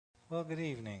Well, good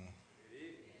evening.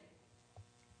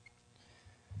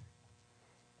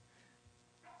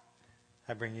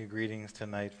 I bring you greetings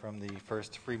tonight from the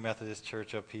First Free Methodist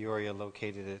Church of Peoria,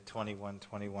 located at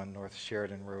 2121 North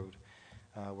Sheridan Road,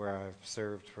 where I've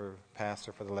served for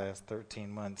pastor for the last 13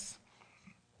 months.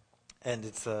 And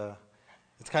it's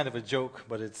kind of a joke,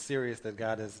 but it's serious that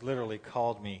God has literally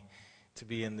called me to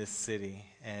be in this city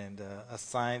and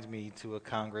assigned me to a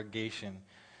congregation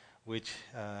which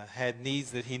had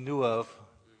needs that he knew of,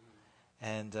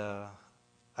 and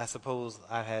I suppose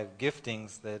I have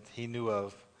giftings that he knew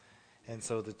of, and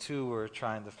so the two were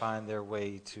trying to find their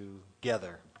way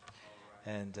together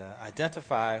and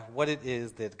identify what it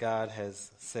is that God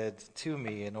has said to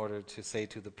me in order to say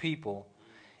to the people,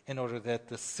 in order that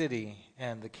the city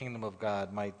and the kingdom of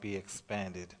God might be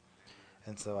expanded.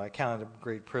 And so I count it a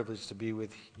great privilege to be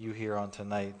with you here on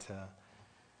tonight,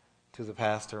 to the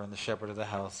pastor and the shepherd of the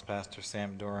house, Pastor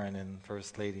Sam Doran, and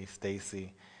First Lady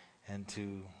Stacy, and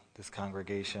to this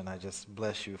congregation. I just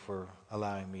bless you for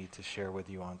allowing me to share with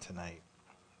you on tonight.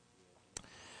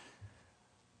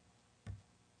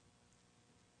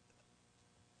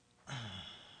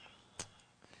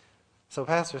 So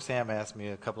Pastor Sam asked me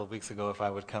a couple of weeks ago if I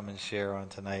would come and share on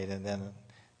tonight, and then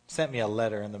sent me a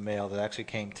letter in the mail that actually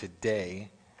came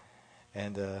today,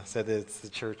 and said that it's the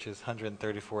church's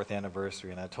 134th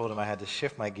anniversary, and I told him I had to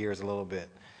shift my gears a little bit.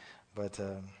 But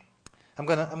I'm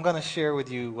gonna share with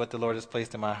you what the Lord has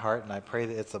placed in my heart, and I pray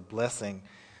that it's a blessing,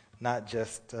 not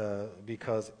just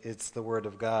because it's the Word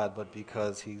of God, but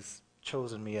because He's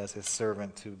chosen me as His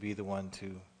servant to be the one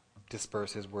to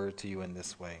disperse His Word to you in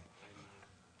this way.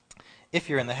 If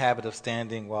you're in the habit of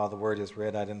standing while the Word is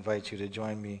read, I'd invite you to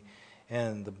join me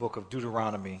in the book of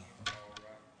Deuteronomy,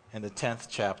 in the 10th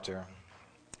chapter.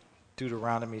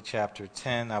 Deuteronomy chapter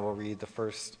 10, I will read the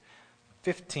first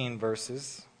 15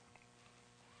 verses.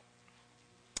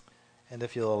 And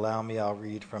if you'll allow me, I'll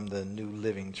read from the New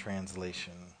Living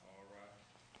Translation.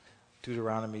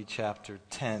 Deuteronomy chapter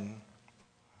 10,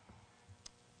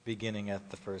 beginning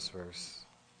at the first verse.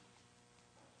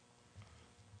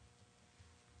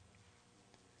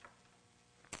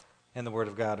 And the Word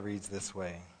of God reads this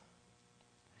way.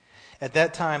 At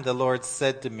that time the Lord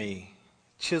said to me,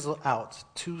 "Chisel out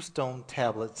 2 stone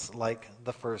tablets like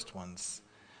the first ones.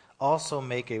 Also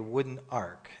make a wooden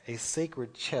ark, a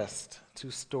sacred chest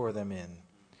to store them in.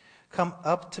 Come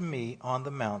up to me on the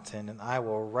mountain, and I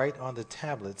will write on the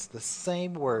tablets the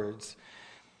same words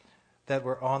that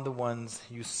were on the ones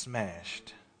you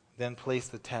smashed. Then place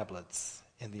the tablets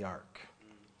in the ark."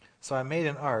 So I made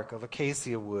an ark of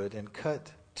acacia wood and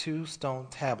cut 2 stone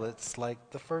tablets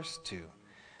like the first 2.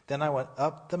 Then I went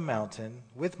up the mountain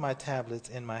with my tablets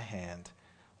in my hand.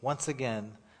 Once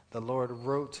again, the Lord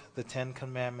wrote the 10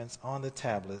 commandments on the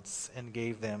tablets and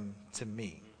gave them to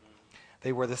me.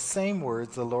 They were the same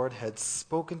words the Lord had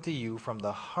spoken to you from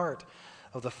the heart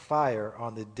of the fire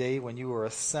on the day when you were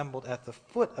assembled at the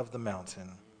foot of the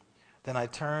mountain. Then I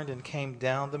turned and came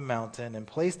down the mountain and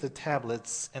placed the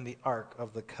tablets in the ark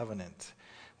of the covenant,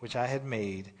 which I had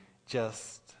made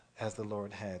just as the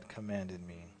Lord had commanded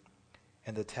me.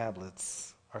 And the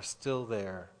tablets are still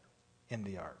there in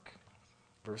the ark.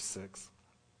 Verse 6.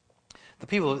 The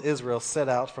people of Israel set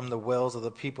out from the wells of the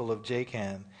people of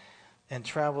Jachan and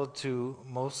traveled to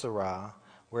Moserah,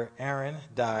 where Aaron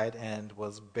died and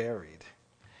was buried.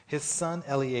 His son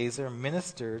Eleazar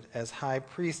ministered as high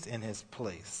priest in his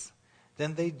place.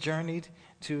 Then they journeyed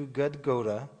to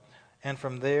Gudgoda, and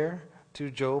from there to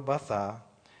Jobatha,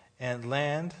 and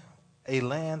a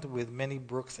land with many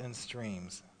brooks and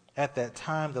streams. At that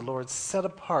time the Lord set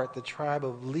apart the tribe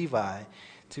of Levi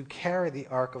to carry the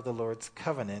ark of the Lord's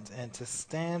covenant and to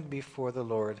stand before the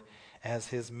Lord as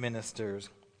his ministers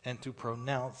and to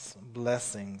pronounce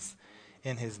blessings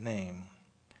in his name.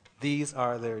 These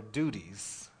are their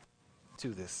duties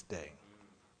to this day.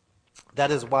 That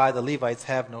is why the Levites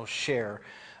have no share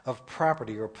of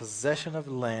property or possession of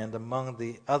land among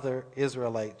the other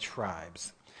Israelite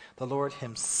tribes. The Lord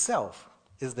himself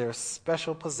is their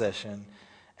special possession,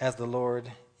 as the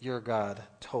Lord your God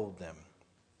told them.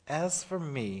 As for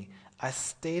me, I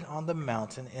stayed on the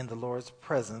mountain in the Lord's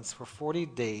presence for 40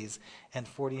 days and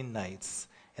 40 nights,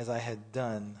 as I had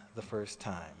done the first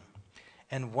time.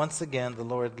 And once again the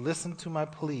Lord listened to my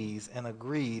pleas and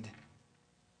agreed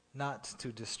not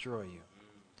to destroy you.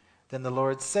 Then the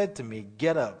Lord said to me,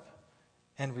 "Get up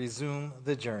and resume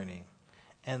the journey,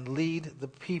 and lead the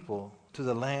people to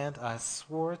the land I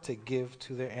swore to give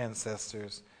to their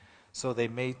ancestors, so they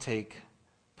may take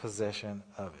possession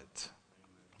of it."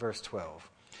 Verse 12.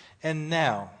 And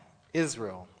now,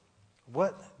 Israel,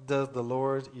 what does the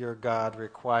Lord your God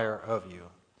require of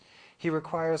you? He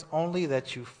requires only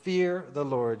that you fear the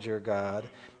Lord your God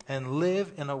and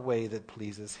live in a way that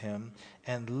pleases him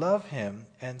and love him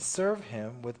and serve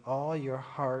him with all your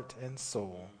heart and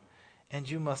soul. And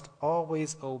you must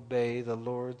always obey the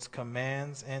Lord's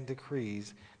commands and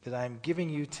decrees that I am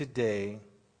giving you today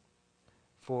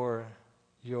for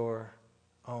your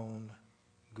own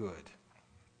good.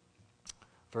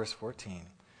 Verse 14.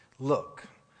 Look,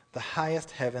 the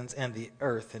highest heavens and the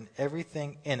earth and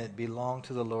everything in it belong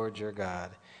to the Lord your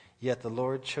God. Yet the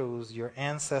Lord chose your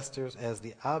ancestors as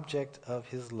the object of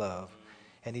his love,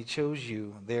 and he chose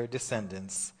you, their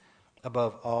descendants,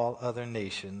 above all other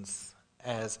nations,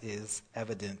 as is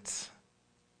evident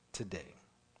today.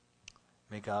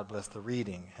 May God bless the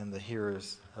reading and the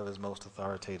hearers of his most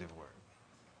authoritative word.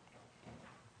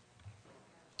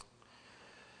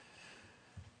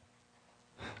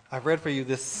 I've read for you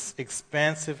this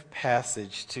expansive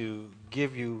passage to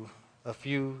give you a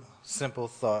few simple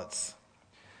thoughts.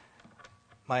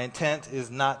 My intent is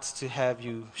not to have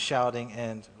you shouting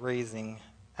and raising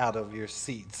out of your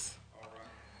seats.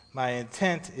 My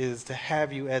intent is to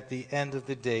have you at the end of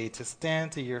the day to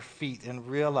stand to your feet and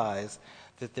realize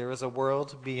that there is a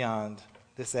world beyond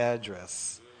this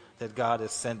address that God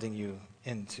is sending you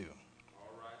into.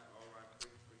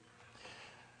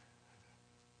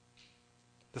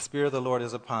 The Spirit of the Lord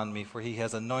is upon me, for he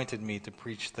has anointed me to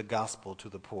preach the gospel to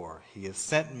the poor. He has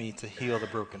sent me to heal the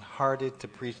brokenhearted, to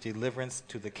preach deliverance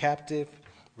to the captive,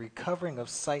 recovering of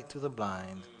sight to the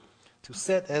blind, to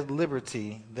set at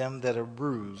liberty them that are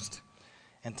bruised,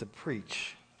 and to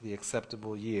preach the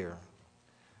acceptable year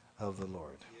of the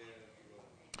Lord.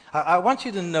 I want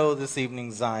you to know this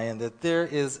evening, Zion, that there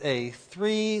is a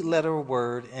 3-letter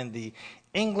word in the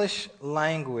English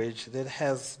language that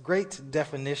has great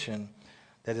definition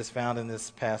that is found in this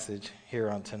passage here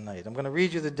on tonight. I'm going to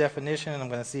read you the definition, and I'm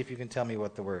going to see if you can tell me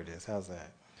what the word is. How's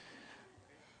that?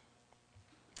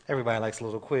 Everybody likes a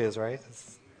little quiz, right?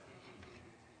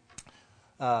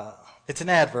 It's an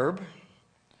adverb,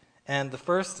 and the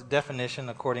first definition,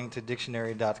 according to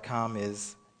dictionary.com,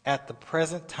 is at the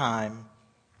present time,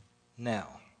 now.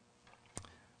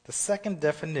 The second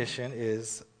definition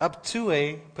is up to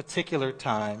a particular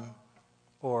time,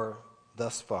 or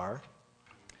thus far.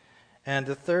 And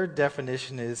the third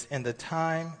definition is in the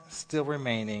time still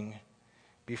remaining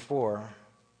before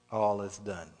all is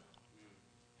done.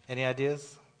 Any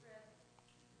ideas?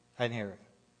 I didn't hear it.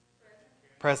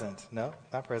 Present. No,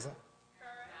 not present.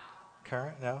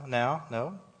 Current. No. Now.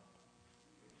 No.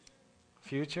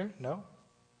 Future. No.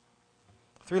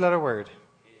 3-letter word.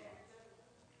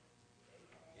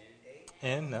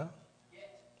 In. No.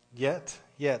 Yet.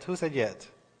 Yet. Who said yet?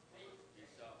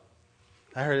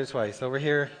 I heard it twice, over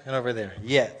here and over there.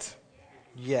 Yet.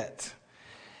 Yet.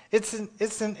 It's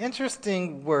an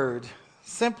interesting word,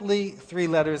 simply 3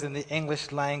 letters in the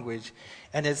English language,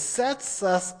 and it sets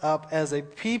us up as a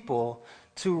people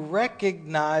to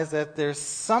recognize that there's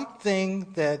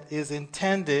something that is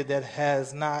intended that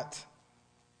has not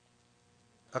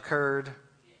occurred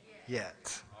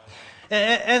yet.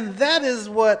 And that is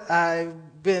what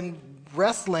I've been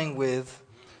wrestling with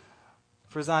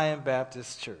for Zion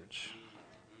Baptist Church.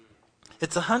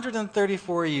 It's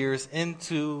 134 years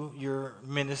into your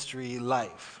ministry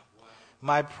life.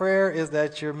 My prayer is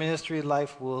that your ministry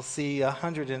life will see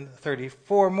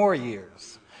 134 more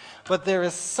years. But there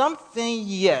is something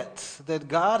yet that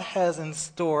God has in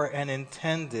store and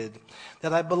intended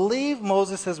that I believe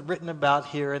Moses has written about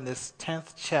here in this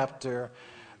 10th chapter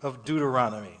of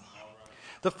Deuteronomy.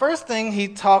 The first thing he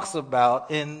talks about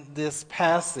in this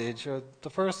passage, or the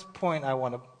first point I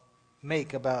want to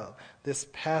make about this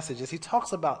passage, is he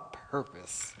talks about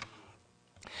purpose.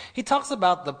 He talks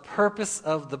about the purpose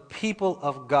of the people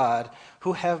of God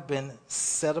who have been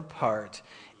set apart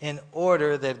in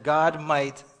order that God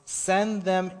might send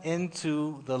them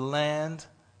into the land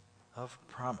of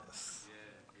promise.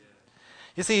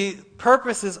 You see,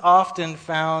 purpose is often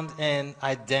found in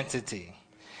identity.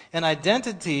 And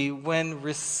identity, when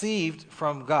received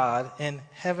from God in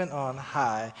heaven on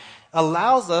high,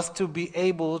 allows us to be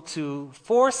able to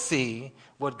foresee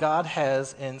what God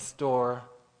has in store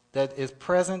that is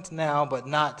present now but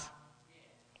not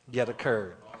yet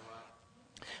occurred.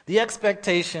 The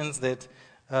expectations that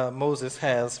Moses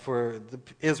has for the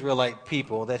Israelite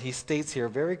people that he states here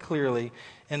very clearly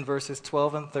in verses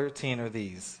 12 and 13 are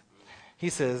these. He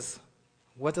says,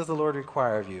 what does the Lord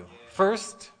require of you?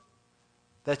 First,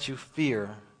 that you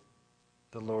fear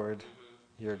the Lord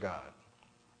your God.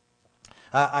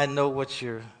 I know what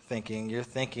you're thinking. You're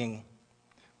thinking,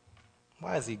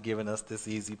 Why is he giving us this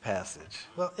easy passage?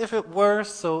 Well, if it were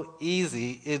so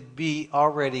easy, it'd be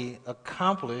already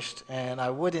accomplished, and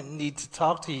I wouldn't need to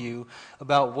talk to you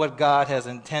about what God has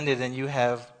intended and you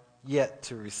have yet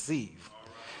to receive.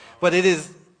 But it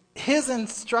is his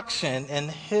instruction and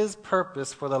his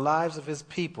purpose for the lives of his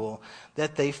people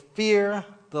that they fear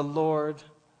the Lord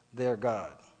their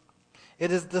God.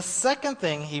 It is the second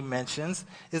thing he mentions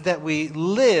is that we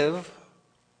live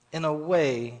in a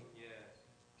way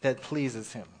that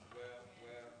pleases him.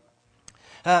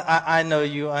 I know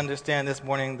you understand this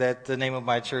morning that the name of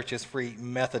my church is Free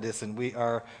Methodist, and we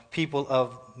are people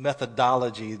of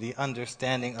methodology, the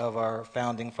understanding of our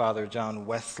founding father, John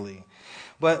Wesley.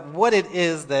 But what it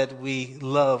is that we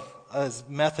love as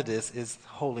Methodists is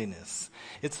holiness.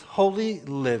 It's holy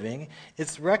living.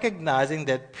 It's recognizing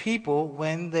that people,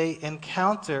 when they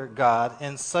encounter God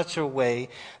in such a way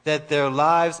that their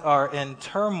lives are in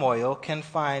turmoil, can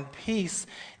find peace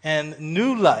and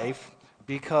new life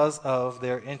because of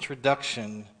their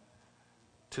introduction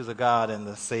to the God and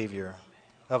the Savior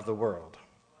of the world.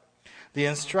 The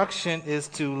instruction is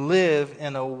to live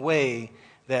in a way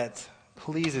that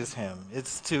pleases him.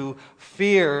 It's to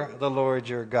fear the Lord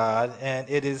your God, and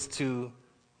it is to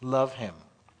love him.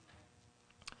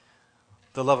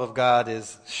 The love of God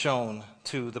is shown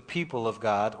to the people of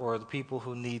God, or the people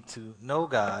who need to know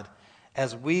God,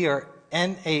 as we are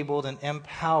enabled and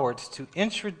empowered to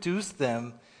introduce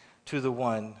them to the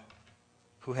one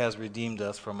who has redeemed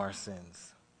us from our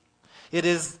sins. It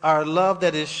is our love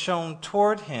that is shown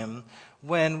toward him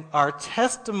when our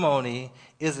testimony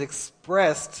is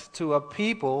expressed to a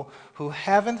people who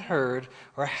haven't heard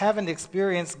or haven't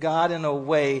experienced God in a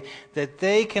way that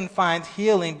they can find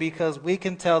healing, because we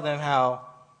can tell them how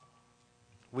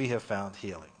we have found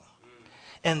healing.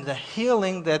 And the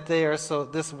healing that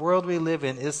this world we live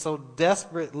in is so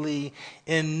desperately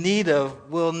in need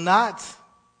of will not,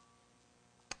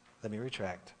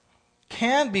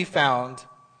 can be found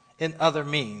in other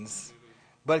means,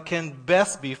 but can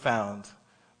best be found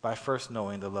by first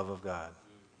knowing the love of God.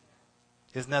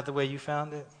 Isn't that the way you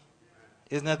found it?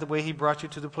 Isn't that the way he brought you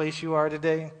to the place you are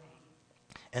today?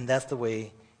 And that's the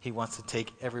way he wants to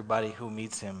take everybody who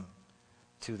meets him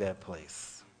to that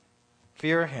place.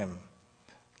 Fear him.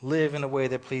 Live in a way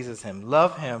that pleases him.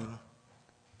 Love him.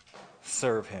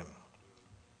 Serve him.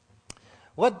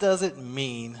 What does it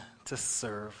mean to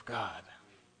serve God?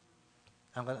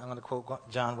 I'm going to quote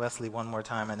John Wesley one more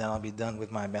time, and then I'll be done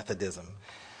with my Methodism.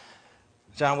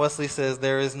 John Wesley says,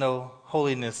 there is no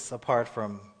holiness apart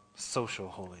from social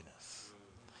holiness.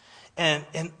 And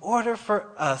in order for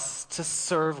us to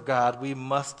serve God, we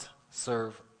must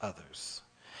serve others.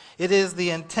 It is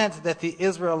the intent that the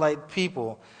Israelite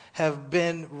people have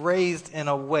been raised in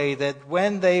a way that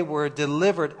when they were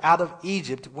delivered out of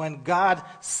Egypt, when God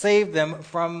saved them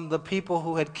from the people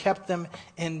who had kept them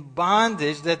in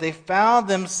bondage, that they found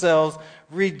themselves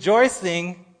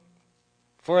rejoicing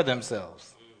for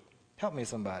themselves. Help me,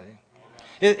 somebody.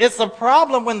 It's a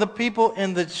problem when the people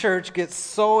in the church get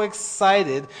so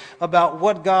excited about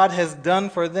what God has done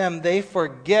for them, they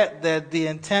forget that the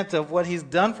intent of what he's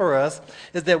done for us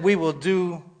is that we will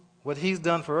do what he's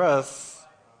done for us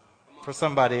for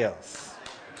somebody else.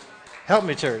 Help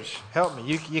me, church. Help me.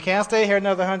 You can't stay here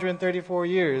another 134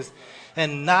 years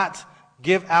and not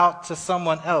give out to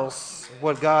someone else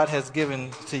what God has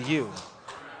given to you.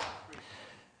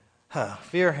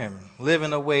 Fear him. Live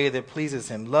in a way that pleases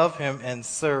him. Love him and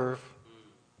serve.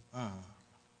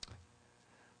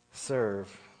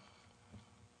 Serve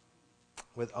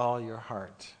with all your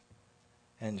heart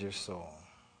and your soul.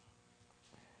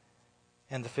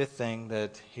 And the fifth thing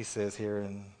that he says here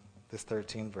in this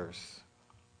 13th verse: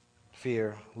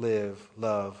 fear, live,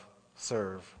 love,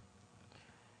 serve.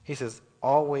 He says,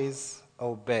 always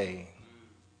obey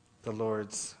the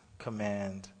Lord's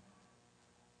command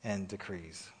and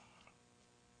decrees.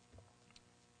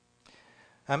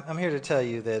 I'm here to tell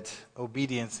you that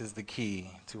obedience is the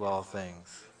key to all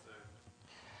things.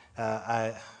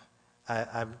 I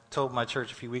told my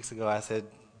church a few weeks ago, I said,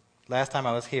 last time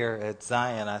I was here at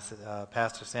Zion, I said,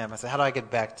 Pastor Sam, I said, how do I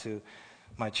get back to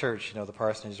my church? You know, the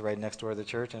parsonage is right next door to the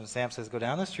church. And Sam says, go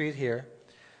down the street here.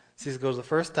 He says, go to the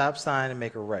first stop sign and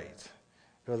make a right.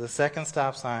 Go to the second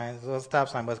stop sign. The stop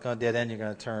sign was going to dead end. You're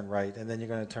going to turn right, and then you're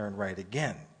going to turn right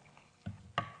again.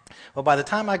 Well, by the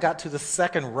time I got to the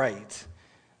second right,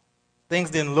 things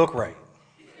didn't look right.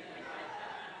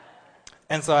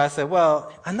 And so I said,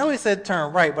 well, I know he said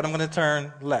turn right, but I'm going to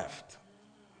turn left.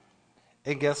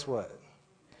 And guess what?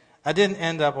 I didn't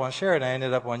end up on Sheridan. I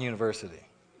ended up on University.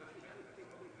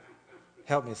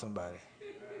 Help me, somebody.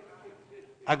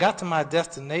 I got to my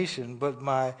destination, but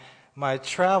my my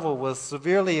travel was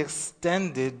severely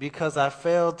extended because I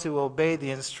failed to obey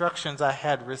the instructions I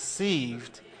had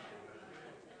received.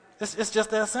 It's just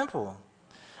that simple.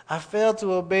 I failed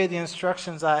to obey the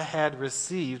instructions I had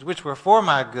received, which were for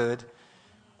my good,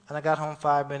 and I got home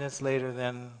 5 minutes later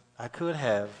than I could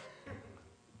have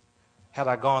had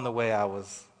I gone the way I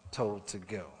was told to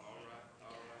go.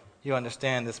 You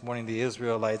understand, this morning the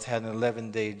Israelites had an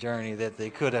 11-day journey that they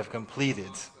could have completed.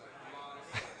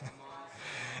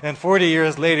 And 40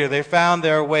 years later, they found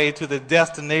their way to the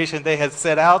destination they had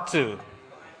set out to.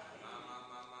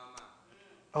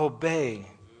 Obey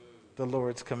the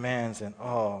Lord's commands and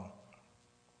all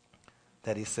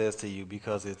that he says to you,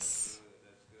 because it's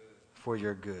for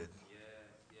your good.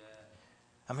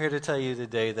 I'm here to tell you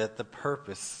today that the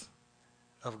purpose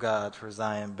of God for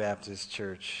Zion Baptist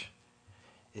Church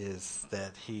is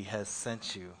that he has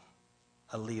sent you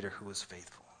a leader who is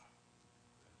faithful.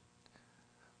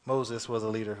 Moses was a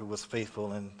leader who was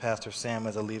faithful, and Pastor Sam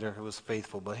is a leader who was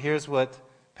faithful. But here's what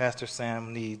Pastor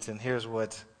Sam needs, and here's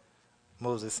what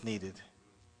Moses needed.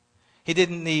 He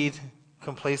didn't need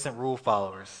complacent rule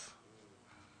followers.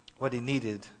 What he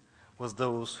needed was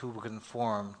those who would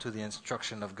conform to the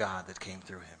instruction of God that came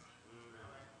through him.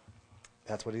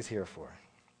 That's what he's here for.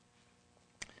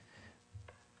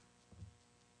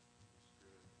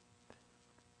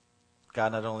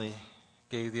 God not only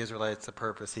gave the Israelites a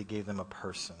purpose, he gave them a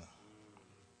person.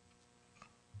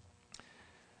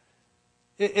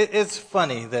 It's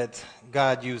funny that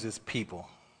God uses people.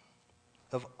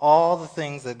 Of all the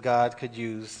things that God could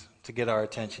use to get our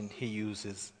attention, he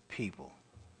uses people.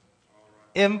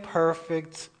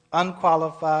 Imperfect,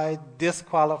 unqualified,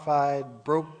 disqualified,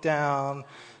 broke down,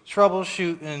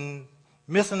 troubleshooting,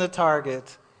 missing the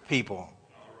target people.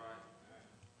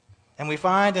 And we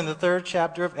find in the 3rd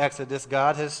chapter of Exodus,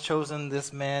 God has chosen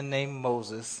this man named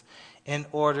Moses in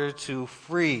order to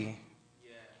free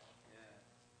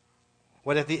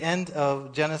what at the end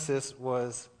of Genesis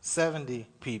was 70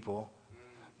 people.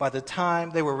 By the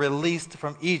time they were released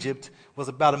from Egypt, was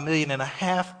about 1.5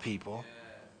 million people.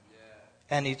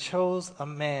 And he chose a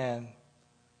man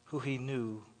who he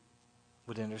knew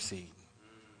would intercede.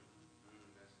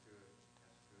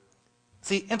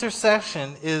 See,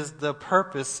 intercession is the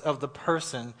purpose of the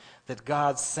person that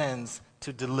God sends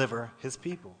to deliver his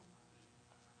people.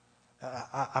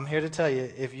 I'm here to tell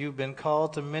you, if you've been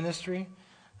called to ministry,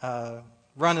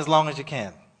 run as long as you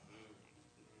can.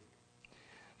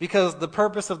 Because the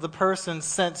purpose of the person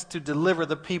sent to deliver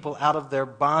the people out of their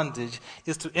bondage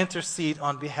is to intercede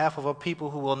on behalf of a people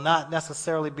who will not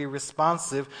necessarily be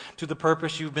responsive to the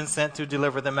purpose you've been sent to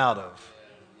deliver them out of.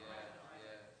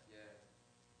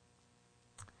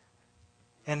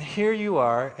 And here you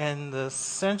are in the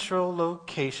central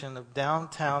location of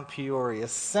downtown Peoria,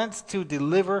 sent to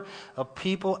deliver a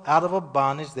people out of a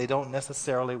bondage they don't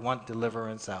necessarily want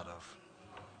deliverance out of.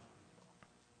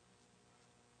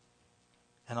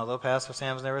 And although Pastor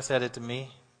Sam's never said it to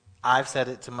me, I've said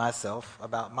it to myself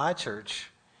about my church.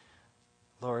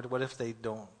 Lord, what if they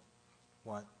don't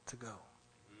want to go?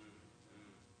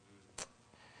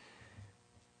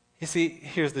 You see,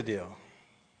 here's the deal.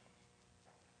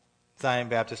 Zion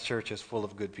Baptist Church is full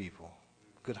of good people,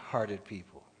 good-hearted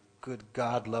people, good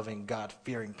God-loving,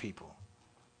 God-fearing people,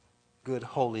 good,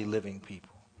 holy, living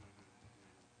people.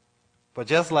 But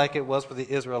just like it was for the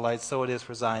Israelites, so it is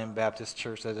for Zion Baptist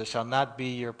Church, that it shall not be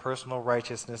your personal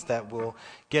righteousness that will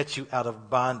get you out of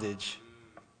bondage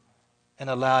and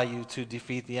allow you to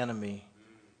defeat the enemy.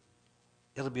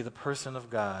 It'll be the person of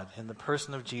God and the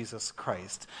person of Jesus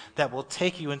Christ that will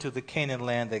take you into the Canaan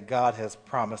land that God has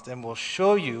promised and will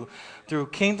show you through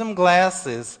kingdom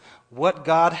glasses what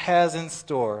God has in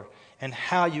store and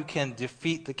how you can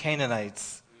defeat the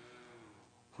Canaanites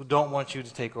who don't want you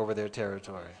to take over their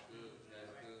territory.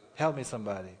 Help me,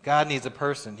 somebody. God needs a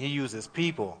person. He uses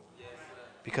people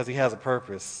because he has a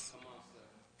purpose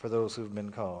for those who've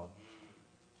been called.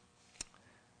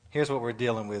 Here's what we're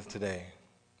dealing with today.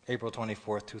 April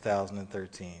 24th,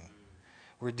 2013.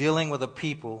 We're dealing with a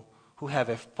people who have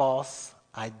a false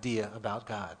idea about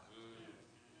God.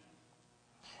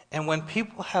 And when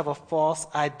people have a false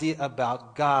idea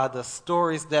about God, the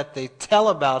stories that they tell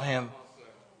about him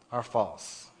are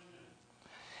false.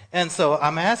 And so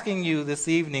I'm asking you this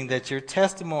evening that your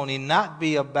testimony not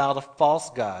be about a false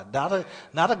God,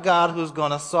 not a God who's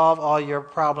going to solve all your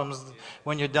problems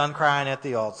when you're done crying at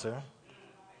the altar.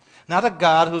 Not a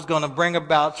God who's going to bring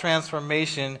about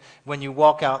transformation when you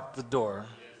walk out the door.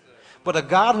 But a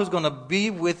God who's going to be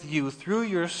with you through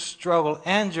your struggle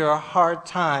and your hard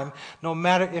time. No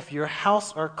matter if your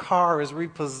house or car is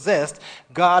repossessed,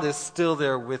 God is still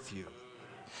there with you.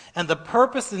 And the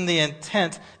purpose and the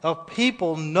intent of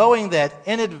people knowing that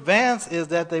in advance is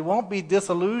that they won't be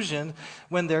disillusioned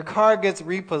when their car gets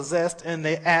repossessed and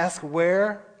they ask,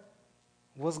 where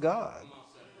was God? Come on,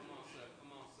 sir. Come on, sir.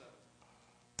 Come on,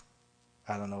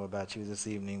 sir. I don't know about you this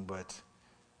evening, but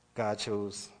God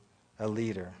chose a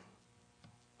leader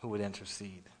who would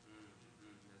intercede.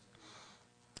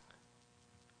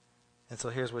 And so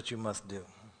here's what you must do.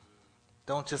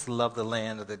 Don't just love the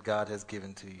land that God has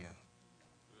given to you.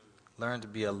 Learn to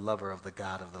be a lover of the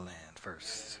God of the land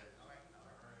first.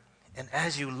 And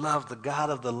as you love the God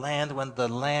of the land, when the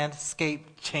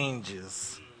landscape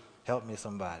changes, help me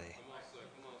somebody.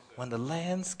 When the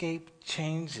landscape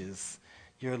changes,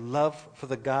 your love for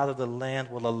the God of the land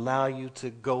will allow you to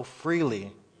go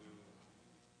freely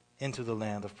into the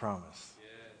land of promise.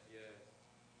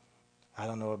 I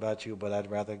don't know about you, but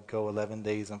I'd rather go 11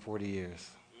 days than 40 years.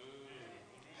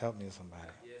 Help me somebody.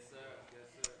 Yes, sir.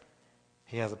 Yes, sir.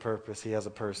 He has a purpose. He has a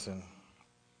person.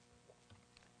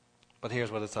 But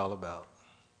here's what it's all about.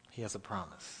 He has a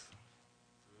promise.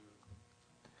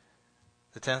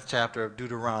 The 10th chapter of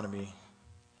Deuteronomy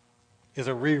is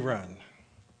a rerun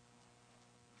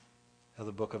of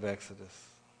the book of Exodus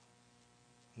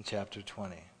in chapter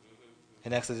 20.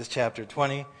 In Exodus chapter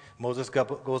 20, Moses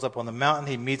goes up on the mountain.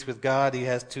 He meets with God. He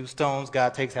has 2 stones.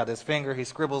 God takes out his finger. He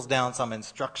scribbles down some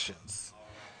instructions.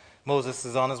 Moses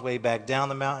is on his way back down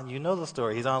the mountain. You know the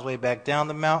story. He's on his way back down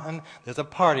the mountain. There's a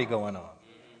party going on.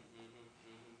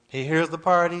 He hears the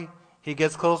party. He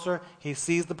gets closer. He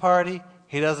sees the party.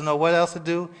 He doesn't know what else to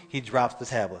do. He drops the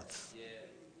tablets.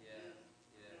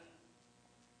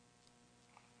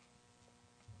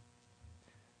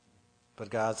 But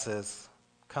God says,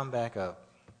 come back up.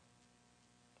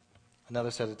 Another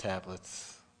set of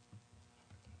tablets.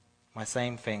 My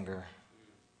same finger.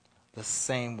 The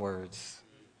same words.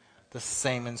 The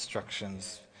same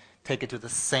instructions. Take it to the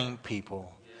same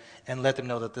people. And let them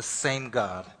know that the same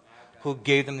God who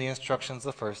gave them the instructions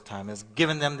the first time has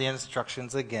given them the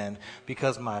instructions again,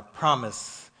 because my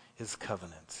promise is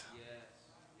covenant.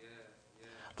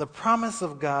 The promise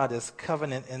of God is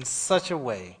covenant in such a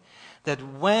way that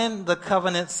when the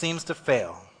covenant seems to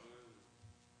fail,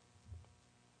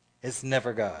 it's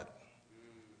never God.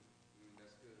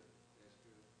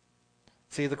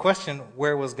 See, the question,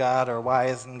 where was God, or why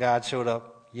hasn't God showed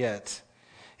up yet,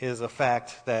 is a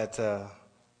fact that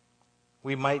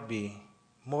we might be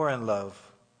more in love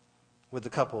with the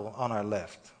couple on our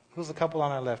left. Who's the couple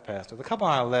on our left, Pastor? The couple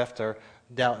on our left are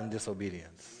doubt and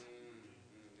disobedience.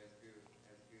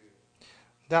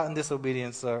 Doubt and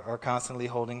disobedience are constantly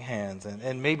holding hands,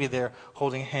 and maybe they're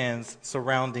holding hands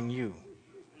surrounding you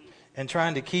and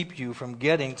trying to keep you from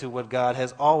getting to what God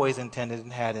has always intended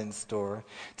and had in store,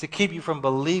 to keep you from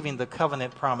believing the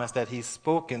covenant promise that He's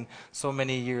spoken so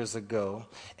many years ago.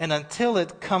 And until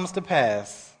it comes to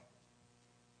pass,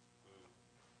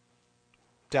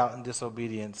 doubt and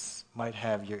disobedience might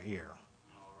have your ear.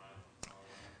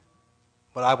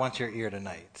 But I want your ear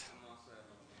tonight.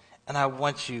 And I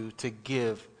want you to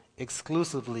give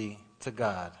exclusively to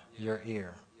God your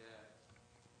ear.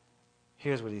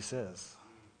 Here's what He says.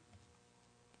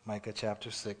 Micah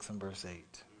chapter 6 and verse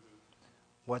 8.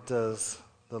 What does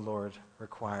the Lord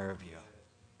require of you?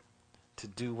 To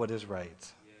do what is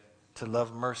right, to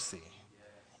love mercy,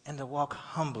 and to walk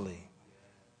humbly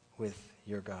with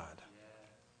your God.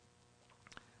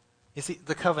 You see,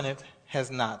 the covenant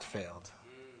has not failed,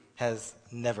 has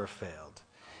never failed.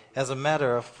 As a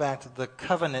matter of fact, the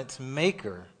covenant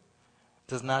maker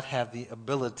does not have the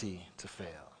ability to fail.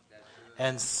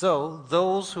 And so,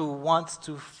 those who want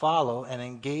to follow and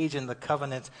engage in the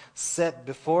covenant set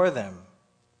before them,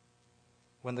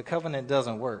 when the covenant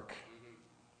doesn't work,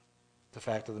 the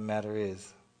fact of the matter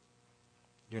is,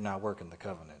 you're not working the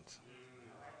covenant.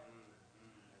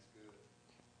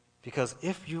 Because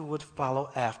if you would follow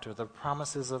after the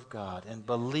promises of God and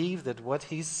believe that what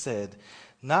He said,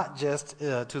 not just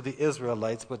to the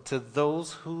Israelites, but to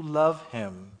those who love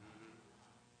Him,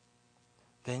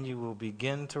 then you will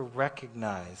begin to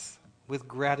recognize with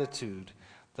gratitude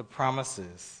the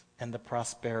promises and the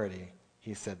prosperity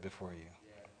He set before you.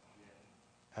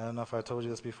 I don't know if I told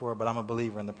you this before, but I'm a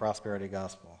believer in the prosperity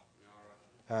gospel.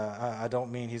 I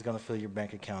don't mean He's going to fill your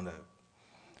bank account up.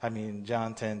 I mean,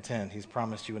 John 10:10, He's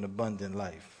promised you an abundant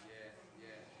life.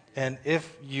 And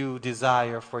if you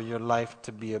desire for your life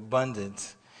to be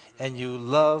abundant, and you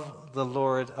love the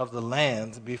Lord of the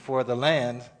land before the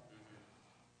land,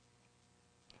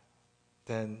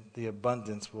 then the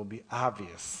abundance will be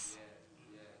obvious.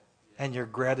 And your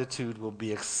gratitude will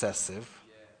be excessive.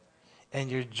 And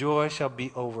your joy shall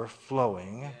be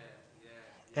overflowing.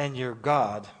 And your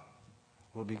God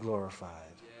will be glorified.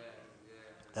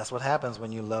 That's what happens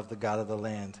when you love the God of the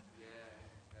land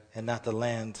and not the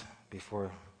land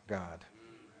before God.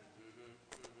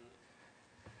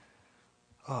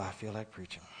 Oh, I feel like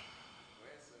preaching.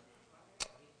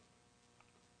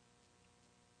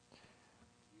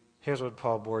 Here's what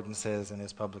Paul Borden says in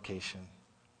his publication.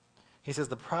 He says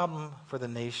the problem for the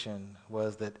nation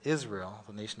was that Israel,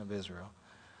 the nation of Israel,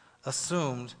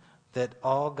 assumed that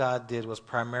all God did was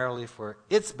primarily for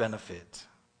its benefit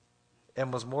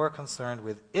and was more concerned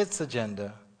with its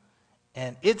agenda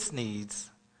and its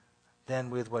needs than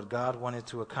with what God wanted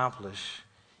to accomplish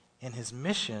in his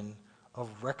mission of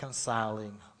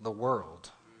reconciling the world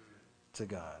to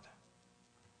God.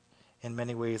 In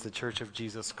many ways, the Church of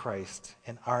Jesus Christ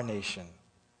in our nation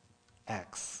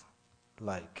acts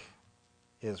like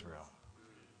Israel.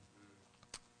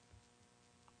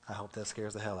 I hope that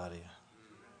scares the hell out of you.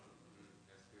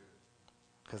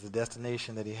 Because the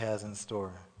destination that he has in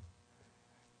store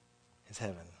is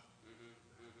heaven.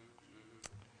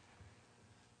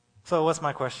 So what's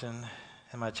my question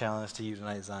and my challenge to you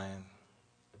tonight, Zion?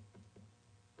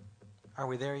 Are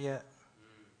we there yet?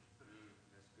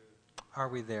 Are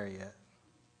we there yet?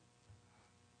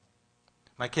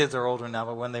 My kids are older now,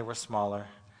 but when they were smaller,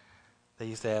 they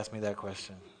used to ask me that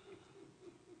question.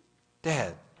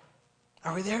 Dad,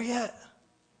 are we there yet?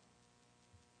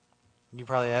 You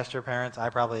probably asked your parents. I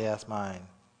probably asked mine.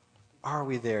 Are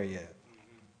we there yet?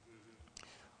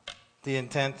 The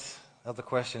intent of the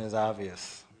question is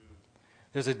obvious.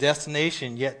 There's a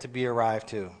destination yet to be arrived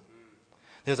to.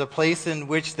 There's a place in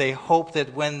which they hope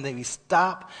that when they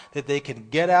stop, that they can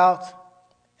get out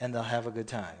and they'll have a good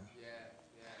time.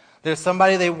 There's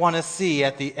somebody they want to see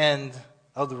at the end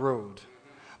of the road.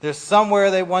 There's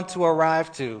somewhere they want to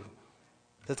arrive to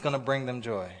that's going to bring them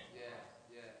joy.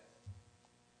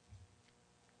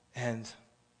 And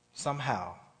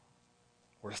somehow,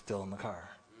 we're still in the car.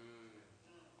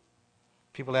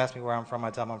 People ask me where I'm from. I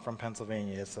tell them I'm from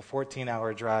Pennsylvania. It's a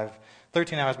 14-hour drive,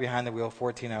 13 hours behind the wheel,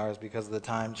 14 hours because of the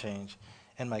time change.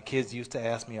 And my kids used to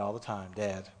ask me all the time,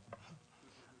 Dad,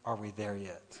 are we there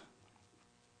yet?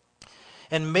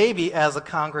 And maybe as a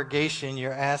congregation,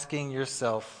 you're asking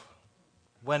yourself,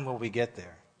 when will we get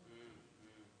there?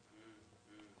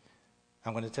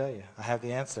 I'm going to tell you, I have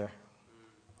the answer.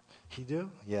 You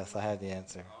do? Yes, I have the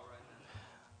answer.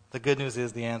 The good news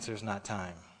is the answer is not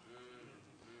time.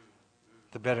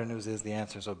 The better news is the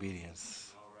answer is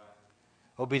obedience.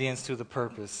 Obedience to the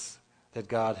purpose that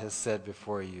God has set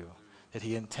before you, that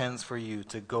he intends for you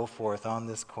to go forth on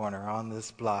this corner, on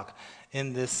this block,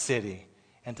 in this city,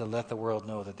 and to let the world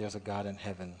know that there's a God in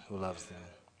heaven who loves them.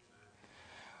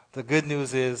 The good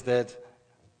news is that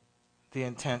the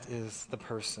intent is the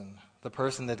person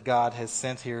that God has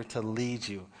sent here to lead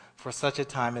you for such a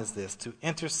time as this, to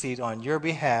intercede on your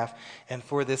behalf and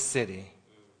for this city.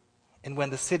 And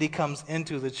when the city comes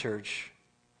into the church,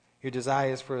 your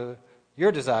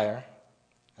desire,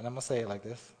 and I'm going to say it like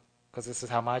this, because this is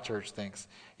how my church thinks.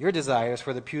 Your desire is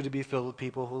for the pew to be filled with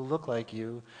people who look like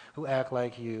you, who act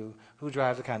like you, who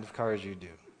drive the kind of cars you do.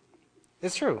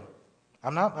 It's true.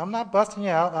 I'm not busting you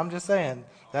out. I'm just saying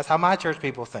that's how my church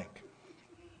people think.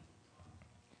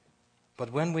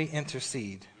 But when we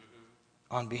intercede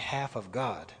on behalf of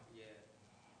God,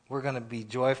 we're going to be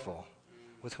joyful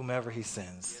with whomever he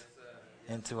sends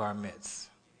into our midst.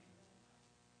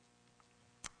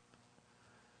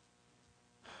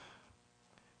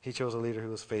 He chose a leader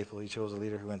who is faithful. He chose a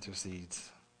leader who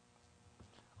intercedes.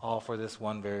 All for this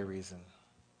one very reason.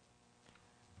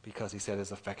 Because he set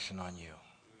his affection on you.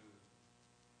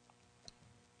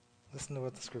 Listen to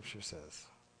what the scripture says.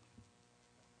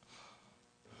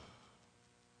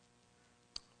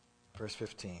 Verse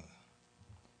 15.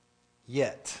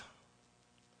 Yet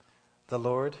the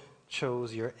Lord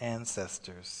chose your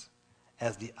ancestors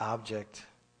as the object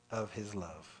of his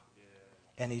love.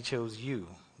 And he chose you,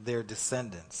 their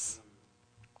descendants,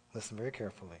 listen very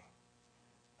carefully,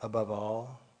 above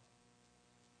all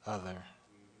other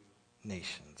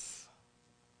nations.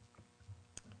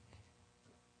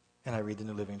 And I read the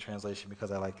New Living Translation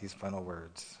because I like these final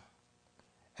words.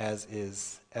 As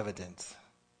is evident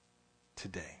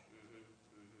today.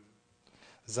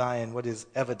 Zion, what is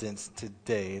evidence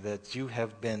today that you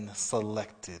have been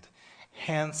selected,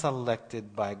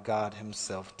 hand-selected by God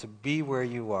himself to be where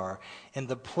you are, in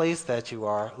the place that you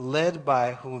are, led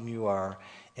by whom you are,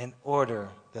 in order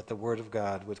that the word of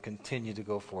God would continue to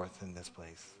go forth in this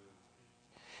place.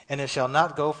 And it shall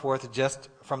not go forth just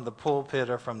from the pulpit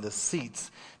or from the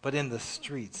seats, but in the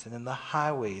streets and in the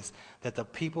highways, that the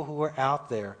people who are out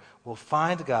there will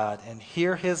find God and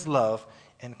hear his love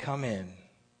and come in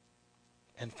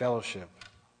and fellowship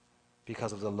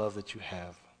because of the love that you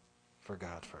have for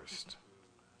God first.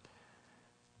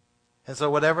 And so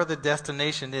whatever the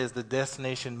destination is, the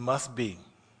destination must be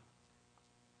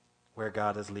where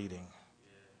God is leading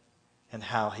and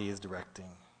how he is directing.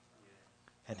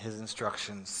 And his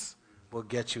instructions will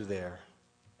get you there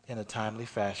in a timely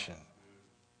fashion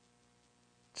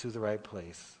to the right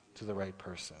place, to the right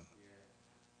person.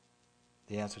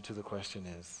 The answer to the question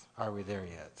is, are we there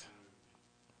yet?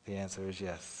 The answer is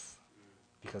yes,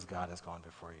 because God has gone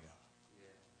before you.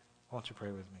 Won't you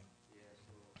pray with me?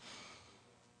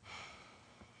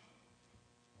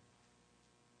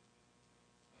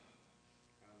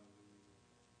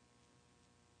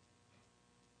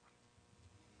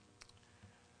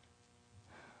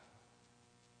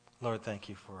 Lord, thank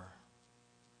you for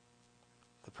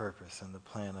the purpose and the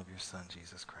plan of your Son,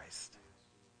 Jesus Christ.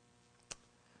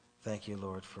 Thank you,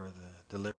 Lord, for the deliverance.